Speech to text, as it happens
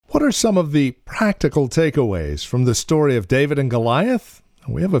What are some of the practical takeaways from the story of David and Goliath?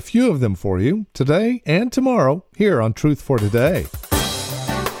 We have a few of them for you today and tomorrow here on Truth for Today.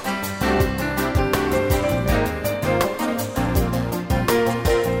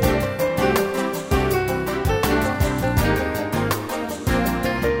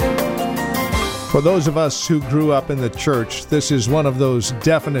 For those of us who grew up in the church, this is one of those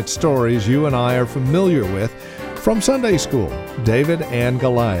definite stories you and I are familiar with from Sunday school, David and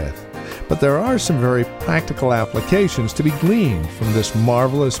Goliath. But there are some very practical applications to be gleaned from this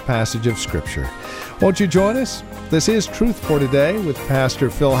marvelous passage of Scripture. Won't you join us? This is Truth for Today with Pastor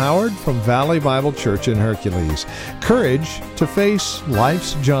Phil Howard from Valley Bible Church in Hercules. Courage to face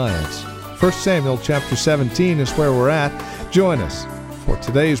life's giants. 1 Samuel chapter 17 is where we're at. Join us for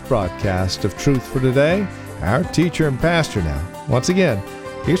today's broadcast of Truth for Today. Our teacher and pastor now. Once again,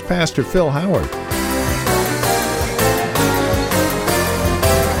 here's Pastor Phil Howard.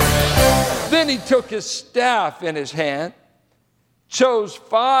 Then he took his staff in his hand, chose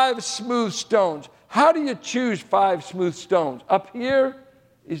 5 smooth stones. How do you choose 5 smooth stones? Up here?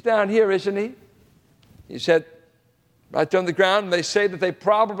 He's down here, isn't he? He said, right on the ground, and they say that they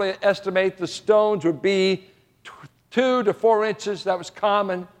probably estimate the stones would be 2 to 4 inches. That was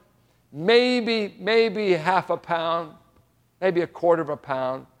common. Maybe half a pound, maybe a quarter of a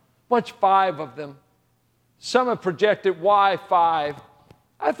pound. What's 5 of them? Some have projected why 5.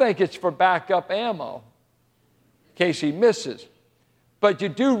 I think it's for backup ammo, in case he misses. But you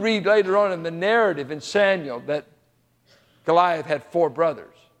do read later on in the narrative in Samuel that Goliath had 4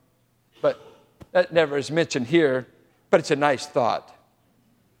 brothers. But that never is mentioned here, but it's a nice thought.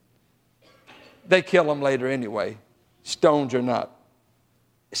 They kill him later anyway, stones or not.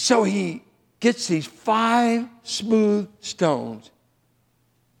 So he gets these 5 smooth stones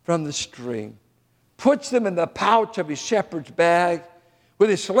from the string, puts them in the pouch of his shepherd's bag. With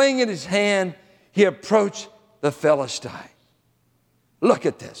his sling in his hand, he approached the Philistine. Look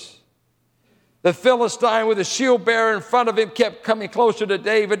at this. The Philistine with a shield bearer in front of him kept coming closer to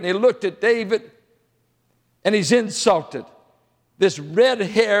David, and he looked at David, and he's insulted. This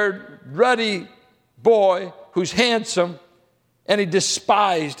red-haired, ruddy boy who's handsome, and he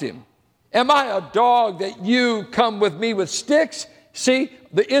despised him. Am I a dog that you come with me with sticks? See,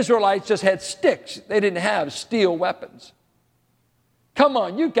 the Israelites just had sticks. They didn't have steel weapons. Come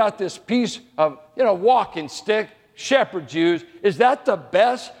on, you got this piece of, walking stick, shepherd's use. Is that the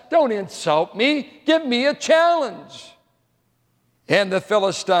best? Don't insult me. Give me a challenge. And the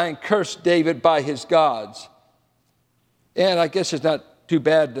Philistine cursed David by his gods. And I guess it's not too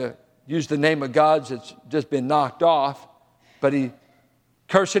bad to use the name of gods that's just been knocked off, but he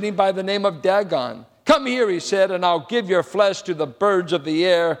cursed him by the name of Dagon. Come here, he said, and I'll give your flesh to the birds of the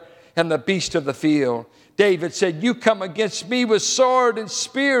air and the beasts of the field. David said, you come against me with sword and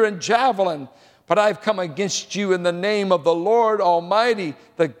spear and javelin, but I've come against you in the name of the Lord Almighty,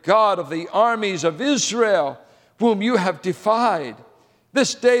 the God of the armies of Israel, whom you have defied.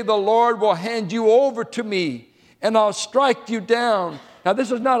 This day the Lord will hand you over to me, and I'll strike you down. Now, this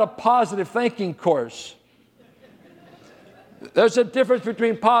is not a positive thinking course. There's a difference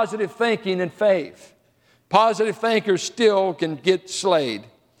between positive thinking and faith. Positive thinkers still can get slayed.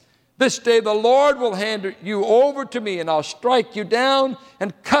 This day the Lord will hand you over to me, and I'll strike you down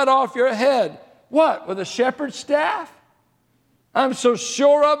and cut off your head. What, with a shepherd's staff? I'm so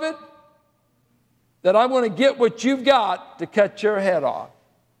sure of it that I'm going to get what you've got to cut your head off.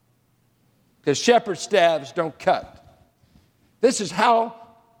 Because shepherd's staffs don't cut. This is how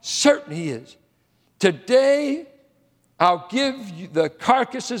certain he is. Today, I'll give you the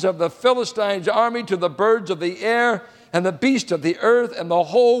carcasses of the Philistines' army to the birds of the air and the beasts of the earth, and the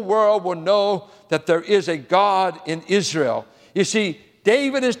whole world will know that there is a God in Israel. You see,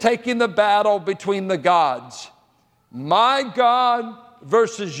 David is taking the battle between the gods. My God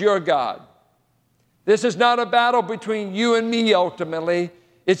versus your God. This is not a battle between you and me ultimately.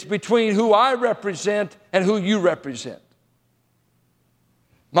 It's between who I represent and who you represent.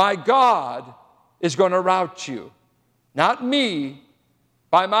 My God is going to rout you. Not me,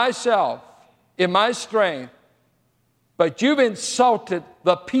 by myself, in my strength, but you've insulted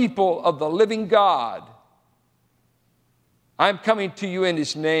the people of the living God. I'm coming to you in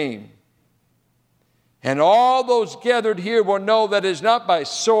his name. And all those gathered here will know that it is not by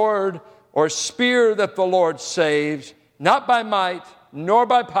sword or spear that the Lord saves, not by might, nor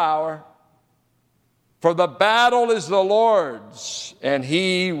by power. For the battle is the Lord's, and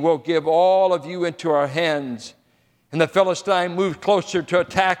he will give all of you into our hands. And the Philistine moved closer to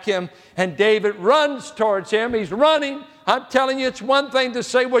attack him, and David runs towards him. He's running. I'm telling you, it's one thing to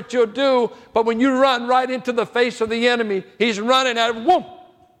say what you'll do, but when you run right into the face of the enemy, he's running at him. Whoop!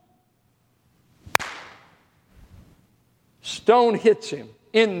 Stone hits him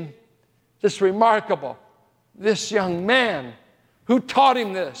in this remarkable, this young man who taught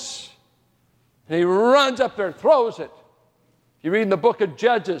him this. And he runs up there and throws it. If you read in the book of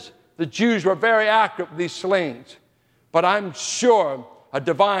Judges, the Jews were very accurate with these slings. But I'm sure a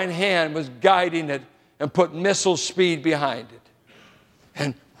divine hand was guiding it and put missile speed behind it.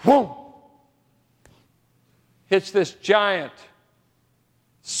 And whoom! Hits this giant.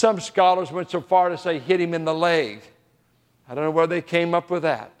 Some scholars went so far to say hit him in the leg. I don't know where they came up with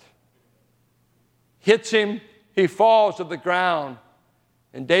that. Hits him, he falls to the ground.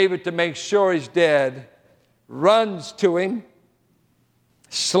 And David, to make sure he's dead, runs to him,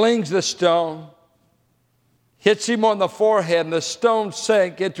 slings the stone, hits him on the forehead, and the stone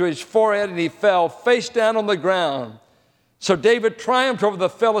sank into his forehead, and he fell face down on the ground. So David triumphed over the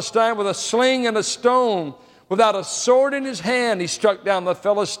Philistine with a sling and a stone. Without a sword in his hand, he struck down the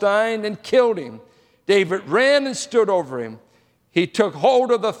Philistine and killed him. David ran and stood over him. He took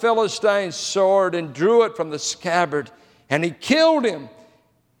hold of the Philistine's sword and drew it from the scabbard, and he killed him.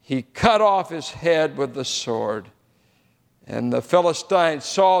 He cut off his head with the sword. And the Philistines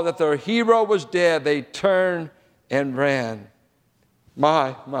saw that their hero was dead. They turned and ran.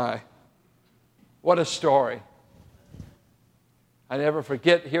 My, what a story. I never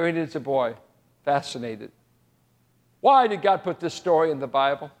forget hearing it as a boy. Fascinated. Why did God put this story in the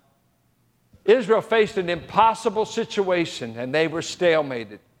Bible? Israel faced an impossible situation, and they were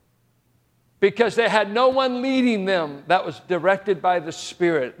stalemated because they had no one leading them that was directed by the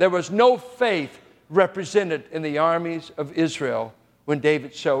Spirit. There was no faith represented in the armies of Israel when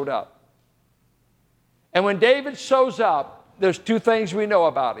David showed up. And when David shows up, there's two things we know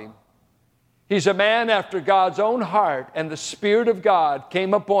about him. He's a man after God's own heart, and the Spirit of God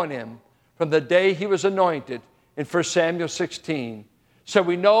came upon him from the day he was anointed in 1 Samuel 16. So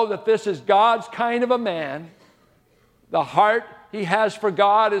we know that this is God's kind of a man. The heart he has for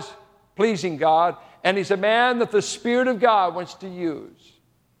God is pleasing God, and he's a man that the Spirit of God wants to use.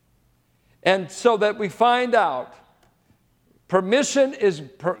 And so that we find out permission is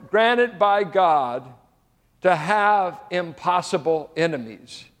granted by God to have impossible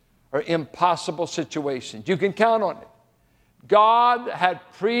enemies or impossible situations. You can count on it. God had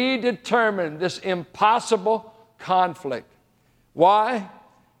predetermined this impossible conflict. Why?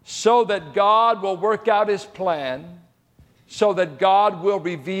 So that God will work out his plan, so that God will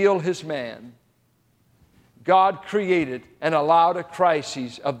reveal his man. God created and allowed a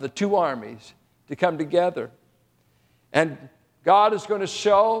crisis of the two armies to come together. And God is going to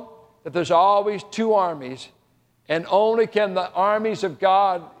show that there's always two armies, and only can the armies of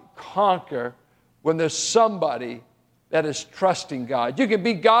God conquer when there's somebody that is trusting God. You can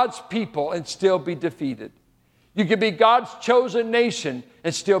be God's people and still be defeated. You can be God's chosen nation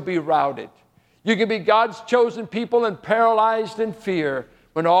and still be routed. You can be God's chosen people and paralyzed in fear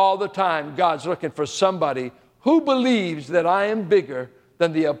when all the time God's looking for somebody who believes that I am bigger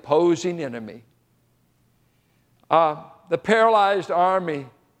than the opposing enemy. The paralyzed army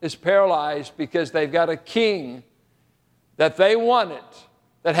is paralyzed because they've got a king that they wanted,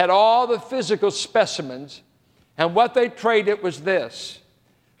 that had all the physical specimens, and what they traded was this.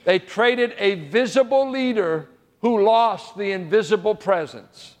 They traded a visible leader who lost the invisible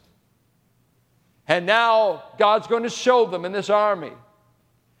presence. And now God's going to show them in this army.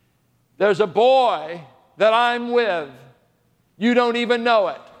 There's a boy that I'm with. You don't even know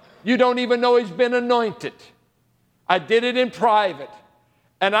it. You don't even know he's been anointed. I did it in private.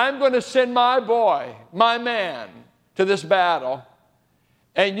 And I'm going to send my boy, my man, to this battle.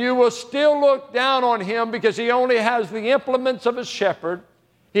 And you will still look down on him because he only has the implements of a shepherd.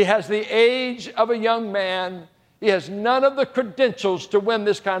 He has the age of a young man. He has none of the credentials to win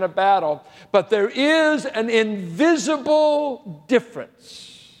this kind of battle. But there is an invisible difference.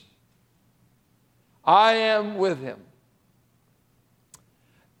 I am with him.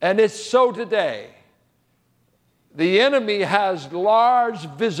 And it's so today. The enemy has large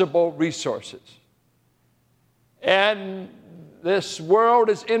visible resources. And this world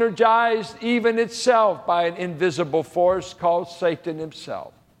is energized even itself by an invisible force called Satan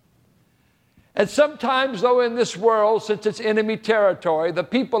himself. And sometimes, though, in this world, since it's enemy territory, the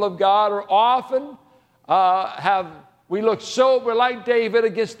people of God are often we're like David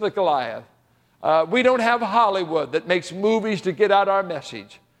against the Goliath. We don't have Hollywood that makes movies to get out our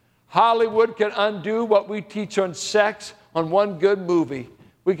message. Hollywood can undo what we teach on sex on one good movie.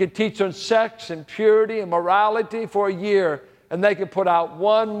 We can teach on sex and purity and morality for a year, and they can put out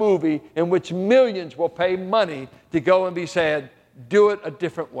one movie in which millions will pay money to go and be said, do it a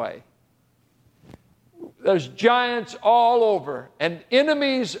different way. There's giants all over and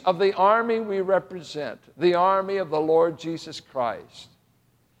enemies of the army we represent, the army of the Lord Jesus Christ.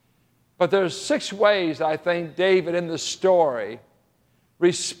 But there's 6 ways I think David in the story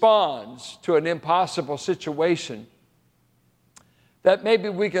responds to an impossible situation that maybe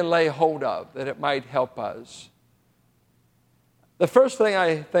we can lay hold of, that it might help us. The first thing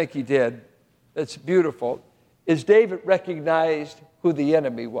I think he did that's beautiful is David recognized who the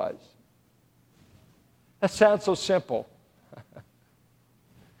enemy was. That sounds so simple.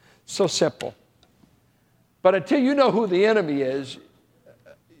 So simple. But until you know who the enemy is,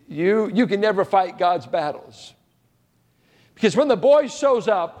 you can never fight God's battles. Because when the boy shows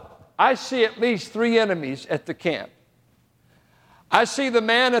up, I see at least 3 enemies at the camp. I see the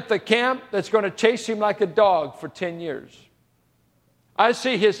man at the camp that's going to chase him like a dog for 10 years. I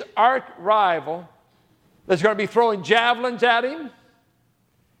see his arch rival that's going to be throwing javelins at him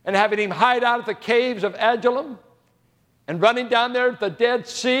and having him hide out at the caves of Adullam and running down there at the Dead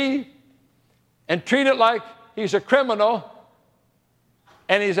Sea and treat it like he's a criminal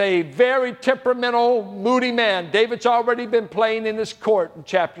and he's a very temperamental, moody man. David's already been playing in his court in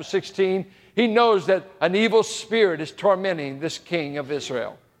chapter 16. He knows that an evil spirit is tormenting this king of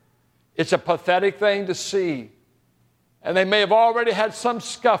Israel. It's a pathetic thing to see. And they may have already had some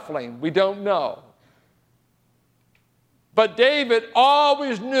scuffling. We don't know. But David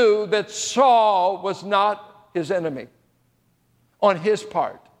always knew that Saul was not his enemy on his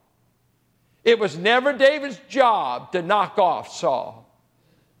part. It was never David's job to knock off Saul.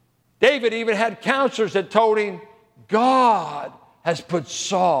 David even had counselors that told him, God has put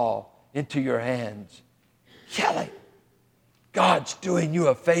Saul into your hands. Kelly, God's doing you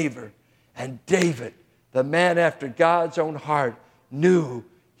a favor. And David, the man after God's own heart, knew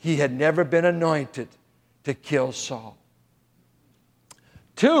he had never been anointed to kill Saul.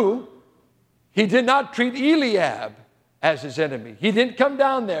 2, he did not treat Eliab as his enemy. He didn't come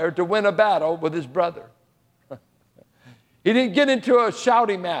down there to win a battle with his brother. He didn't get into a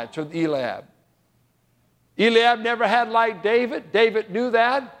shouting match with Eliab. Eliab never had like David. David knew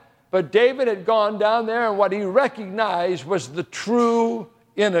that. But David had gone down there, and what he recognized was the true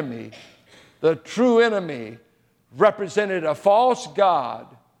enemy. The true enemy represented a false god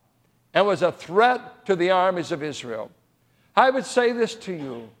and was a threat to the armies of Israel. I would say this to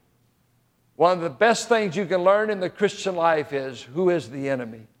you. One of the best things you can learn in the Christian life is who is the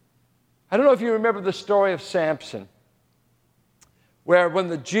enemy. I don't know if you remember the story of Samson, where when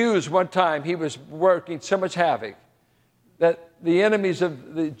the Jews one time, he was working so much havoc that the enemies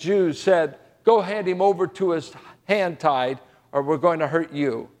of the Jews said, go hand him over to us hand tied or we're going to hurt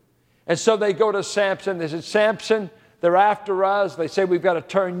you. And so they go to Samson. They said, Samson, they're after us. They say, we've got to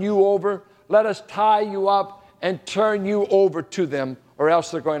turn you over. Let us tie you up and turn you over to them, or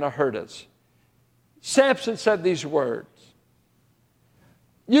else they're going to hurt us. Samson said these words,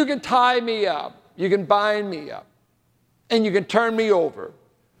 you can tie me up, you can bind me up, and you can turn me over,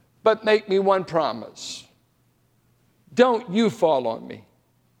 but make me one promise. Don't you fall on me.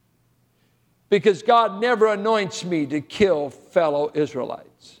 Because God never anoints me to kill fellow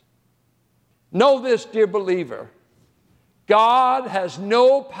Israelites. Know this, dear believer, God has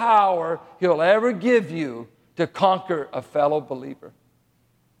no power He'll ever give you to conquer a fellow believer.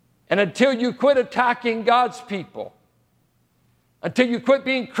 And until you quit attacking God's people, until you quit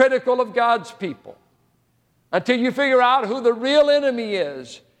being critical of God's people, until you figure out who the real enemy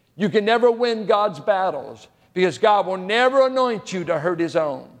is, you can never win God's battles, because God will never anoint you to hurt His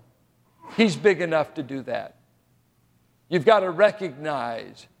own. He's big enough to do that. You've got to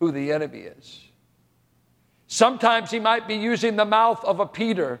recognize who the enemy is. Sometimes He might be using the mouth of a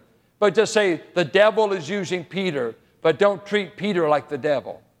Peter, but just say, the devil is using Peter, but don't treat Peter like the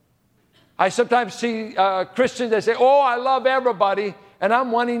devil. I sometimes see Christians that say, oh, I love everybody, and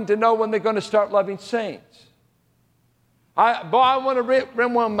I'm wanting to know when they're going to start loving saints. I want to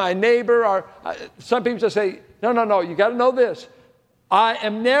remember my neighbor, or some people just say, no, you got to know this. I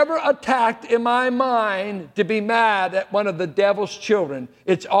am never attacked in my mind to be mad at one of the devil's children.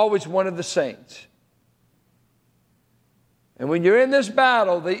 It's always one of the saints. And when you're in this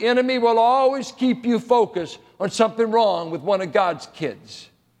battle, the enemy will always keep you focused on something wrong with one of God's kids.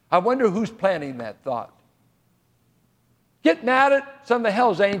 I wonder who's planning that thought. Get mad at some of the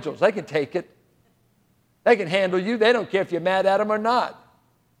hell's angels. They can take it. They can handle you. They don't care if you're mad at them or not.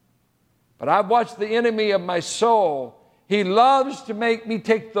 But I've watched the enemy of my soul. He loves to make me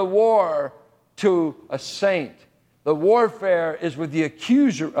take the war to a saint. The warfare is with the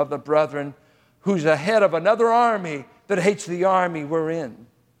accuser of the brethren, who's the head of another army that hates the army we're in.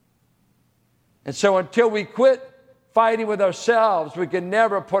 And so until we quit fighting with ourselves, we can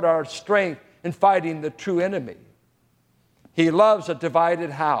never put our strength in fighting the true enemy. He loves a divided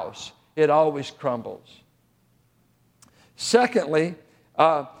house. It always crumbles. Secondly,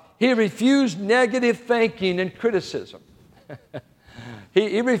 he refused negative thinking and criticism.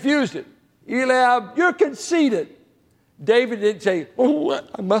 He refused it. Eliab, you're conceited. David didn't say, oh,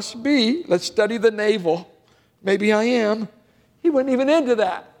 I must be. Let's study the navel. Maybe I am. He wasn't even into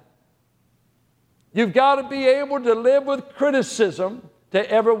that. You've got to be able to live with criticism to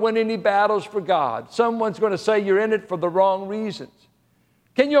ever win any battles for God. Someone's going to say you're in it for the wrong reasons.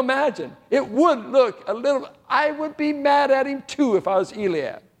 Can you imagine? It would look a little, I would be mad at him too if I was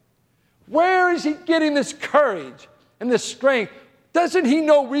Eliab. Where is he getting this courage and this strength? Doesn't he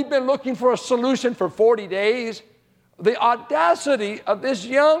know we've been looking for a solution for 40 days? The audacity of this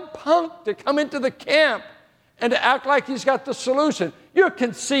young punk to come into the camp and to act like he's got the solution. You're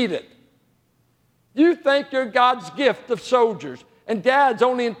conceited. You think you're God's gift of soldiers, and Dad's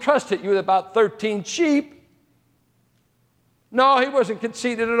only entrusted you with about 13 sheep. No, he wasn't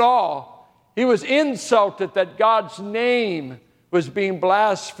conceited at all. He was insulted that God's name was being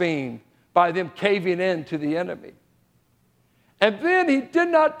blasphemed by them caving in to the enemy. And then he did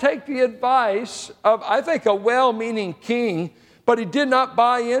not take the advice of, I think, a well-meaning king, but he did not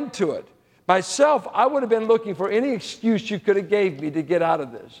buy into it. Myself, I would have been looking for any excuse you could have gave me to get out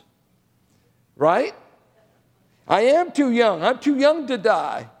of this. Right? I am too young. I'm too young to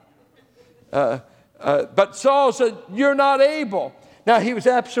die. But Saul said, you're not able. Now, he was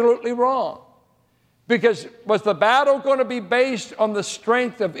absolutely wrong. Because was the battle going to be based on the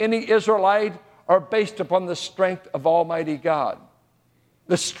strength of any Israelite or based upon the strength of Almighty God?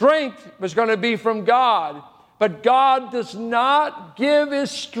 The strength was going to be from God. But God does not give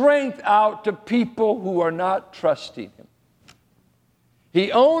His strength out to people who are not trusting Him.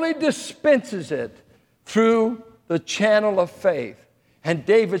 He only dispenses it through the channel of faith. And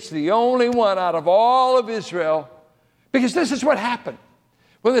David's the only one out of all of Israel, because this is what happened.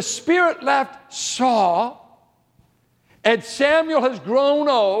 When the Spirit left Saul, and Samuel has grown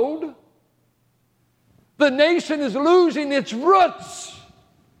old, the nation is losing its roots.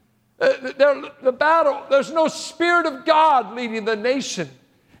 The battle, there's no Spirit of God leading the nation.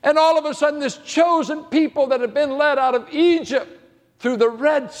 And all of a sudden, this chosen people that had been led out of Egypt through the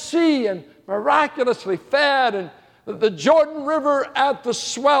Red Sea and miraculously fed, and the Jordan River at the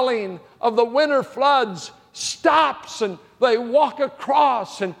swelling of the winter floods stops, and they walk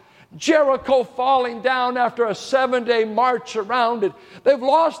across, and Jericho falling down after a 7-day march around it. They've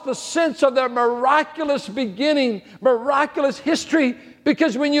lost the sense of their miraculous beginning, miraculous history,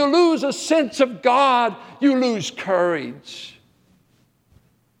 because when you lose a sense of God, you lose courage.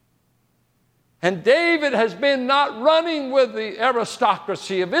 And David has been not running with the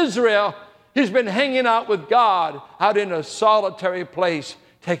aristocracy of Israel. He's been hanging out with God out in a solitary place,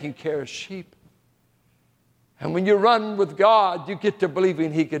 taking care of sheep. And when you run with God, you get to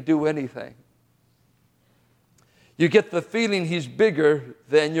believing He could do anything. You get the feeling He's bigger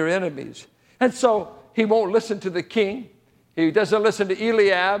than your enemies. And so he won't listen to the king. He doesn't listen to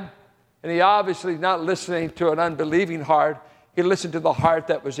Eliab. And he obviously is not listening to an unbelieving heart. He listened to the heart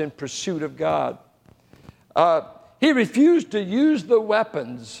that was in pursuit of God. He refused to use the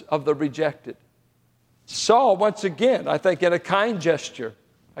weapons of the rejected. Saul, once again, I think in a kind gesture,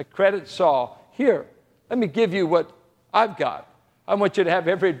 I credit Saul. Here, let me give you what I've got. I want you to have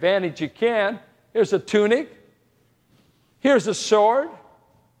every advantage you can. Here's a tunic. Here's a sword.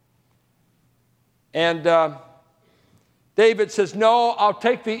 And David says, no, I'll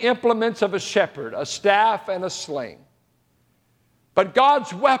take the implements of a shepherd, a staff and a sling. But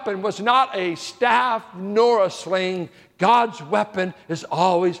God's weapon was not a staff nor a sling. God's weapon is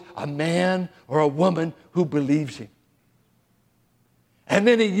always a man or a woman who believes Him. And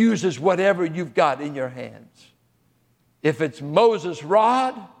then He uses whatever you've got in your hands. If it's Moses'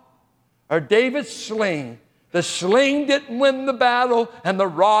 rod or David's sling, the sling didn't win the battle and the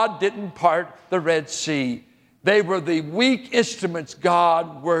rod didn't part the Red Sea. They were the weak instruments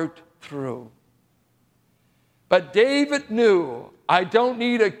God worked through. But David knew, I don't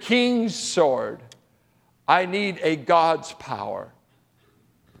need a king's sword. I need a God's power.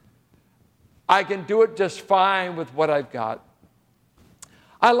 I can do it just fine with what I've got.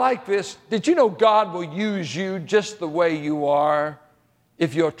 I like this. Did you know God will use you just the way you are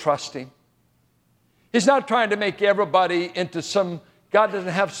if you're trusting? He's not trying to make everybody into God doesn't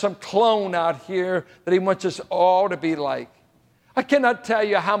have some clone out here that He wants us all to be like. I cannot tell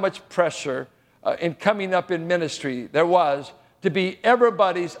you how much pressure in coming up in ministry there was to be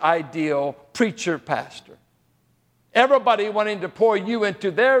everybody's ideal preacher, pastor. Everybody wanting to pour you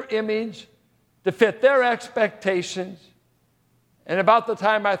into their image, to fit their expectations. And about the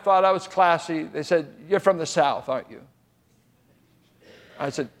time I thought I was classy, they said, "You're from the South, aren't you?" I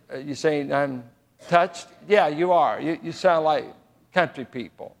said, "Are you saying I'm touched?" "Yeah, you are. You sound like country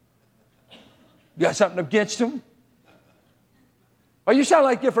people." "You got something against them?" "Well, you sound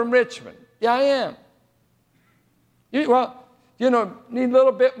like you're from Richmond." "Yeah, I am." Need a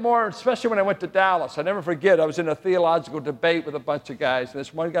little bit more, especially when I went to Dallas. I never forget, I was in a theological debate with a bunch of guys, and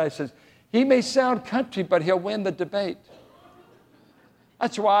this one guy says, "He may sound country, but he'll win the debate."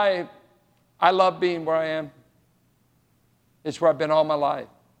 That's why I love being where I am. It's where I've been all my life.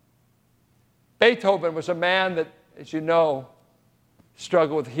 Beethoven was a man that, as you know,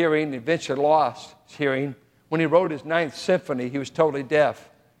 struggled with hearing, eventually lost his hearing. When he wrote his Ninth Symphony, he was totally deaf.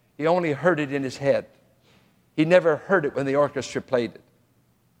 He only heard it in his head. He never heard it when the orchestra played it.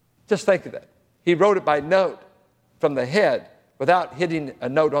 Just think of that. He wrote it by note from the head without hitting a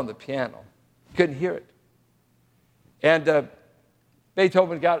note on the piano. He couldn't hear it. And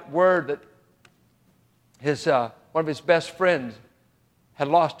Beethoven got word that one of his best friends had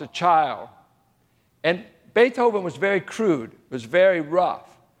lost a child. And Beethoven was very crude, was very rough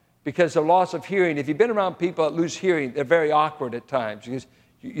because of loss of hearing. If you've been around people that lose hearing, they're very awkward at times because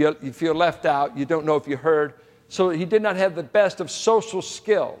you feel left out. You don't know if you heard. So he did not have the best of social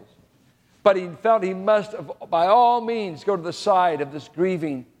skills. But he felt he must, by all means, go to the side of this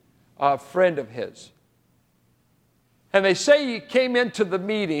grieving friend of his. And they say he came into the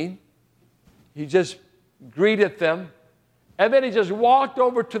meeting, he just greeted them, and then he just walked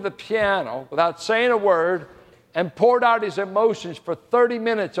over to the piano without saying a word and poured out his emotions for 30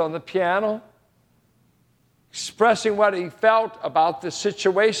 minutes on the piano, expressing what he felt about the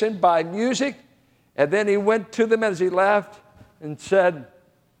situation by music. And then he went to them as he left and said,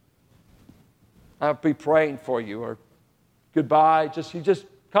 "I'll be praying for you," or goodbye. He just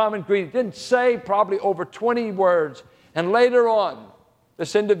come and greet. He didn't say probably over 20 words. And later on,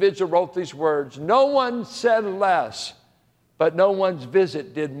 this individual wrote these words, "No one said less, but no one's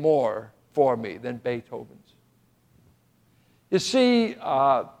visit did more for me than Beethoven's." You see,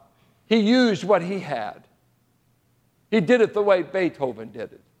 he used what he had. He did it the way Beethoven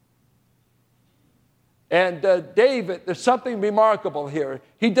did it. And David, there's something remarkable here.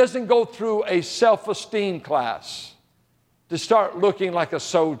 He doesn't go through a self-esteem class to start looking like a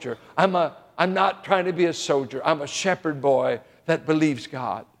soldier. I'm not trying to be a soldier. I'm a shepherd boy that believes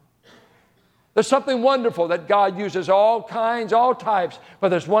God. There's something wonderful that God uses all kinds, all types, but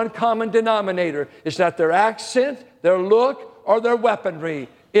there's one common denominator. It's not their accent, their look, or their weaponry.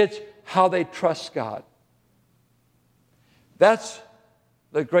 It's how they trust God. That's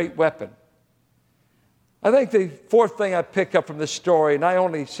the great weapon. I think the fourth thing I pick up from this story, and I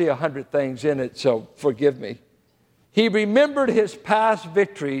only see 100 things in it, so forgive me. He remembered his past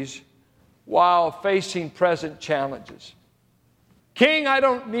victories while facing present challenges. King, I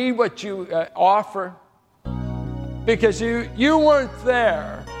don't need what you offer because you weren't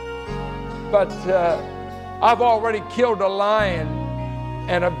there, but I've already killed a lion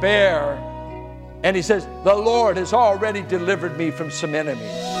and a bear. And he says, the Lord has already delivered me from some enemies.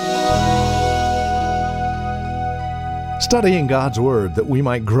 Studying God's Word that we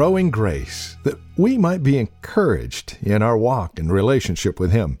might grow in grace, that we might be encouraged in our walk and relationship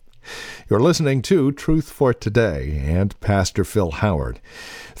with Him. You're listening to Truth for Today and Pastor Phil Howard.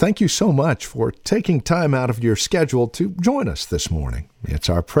 Thank you so much for taking time out of your schedule to join us this morning. It's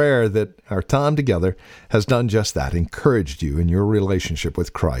our prayer that our time together has done just that, encouraged you in your relationship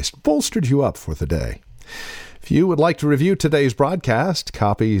with Christ, bolstered you up for the day. If you would like to review today's broadcast,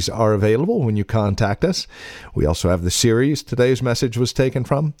 copies are available when you contact us. We also have the series today's message was taken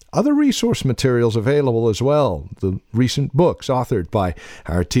from, other resource materials available as well, the recent books authored by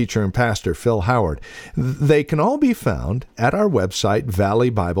our teacher and pastor, Phil Howard. They can all be found at our website,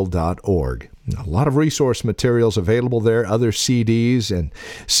 valleybible.org. A lot of resource materials available there, other CDs and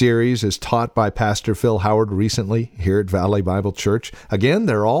series as taught by Pastor Phil Howard recently here at Valley Bible Church. Again,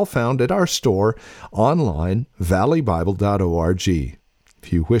 they're all found at our store online, valleybible.org.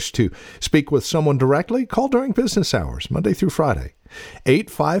 If you wish to speak with someone directly, call during business hours, Monday through Friday,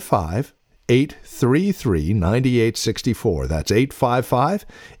 855-833-9864. That's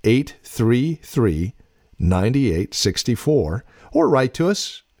 855-833-9864. Or write to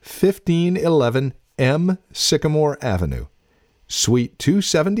us, 1511 M. Sycamore Avenue, Suite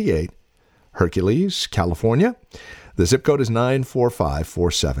 278, Hercules, California. The zip code is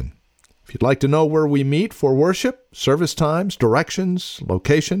 94547. If you'd like to know where we meet for worship, service times, directions,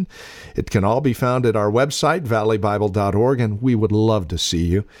 location, it can all be found at our website, valleybible.org, and we would love to see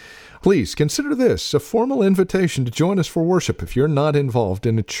you. Please consider this a formal invitation to join us for worship if you're not involved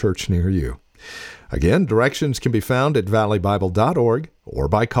in a church near you. Again, directions can be found at valleybible.org or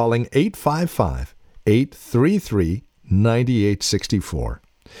by calling 855-833-9864.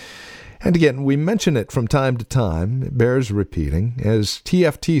 And again, we mention it from time to time. It bears repeating. As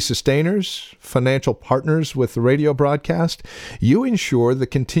TFT sustainers, financial partners with the radio broadcast, you ensure the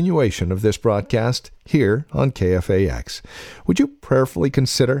continuation of this broadcast here on KFAX. Would you prayerfully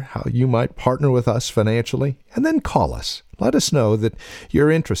consider how you might partner with us financially? And then call us. Let us know that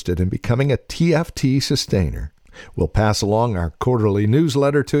you're interested in becoming a TFT sustainer. We'll pass along our quarterly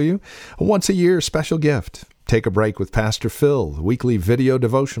newsletter to you, a once-a-year special gift. Take a Break with Pastor Phil. The weekly video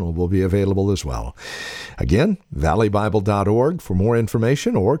devotional will be available as well. Again, valleybible.org for more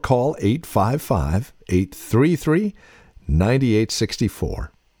information or call 855-833-9864.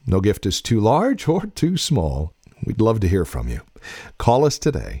 No gift is too large or too small. We'd love to hear from you. Call us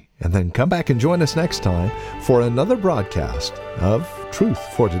today and then come back and join us next time for another broadcast of Truth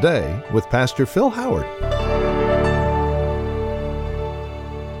for Today with Pastor Phil Howard.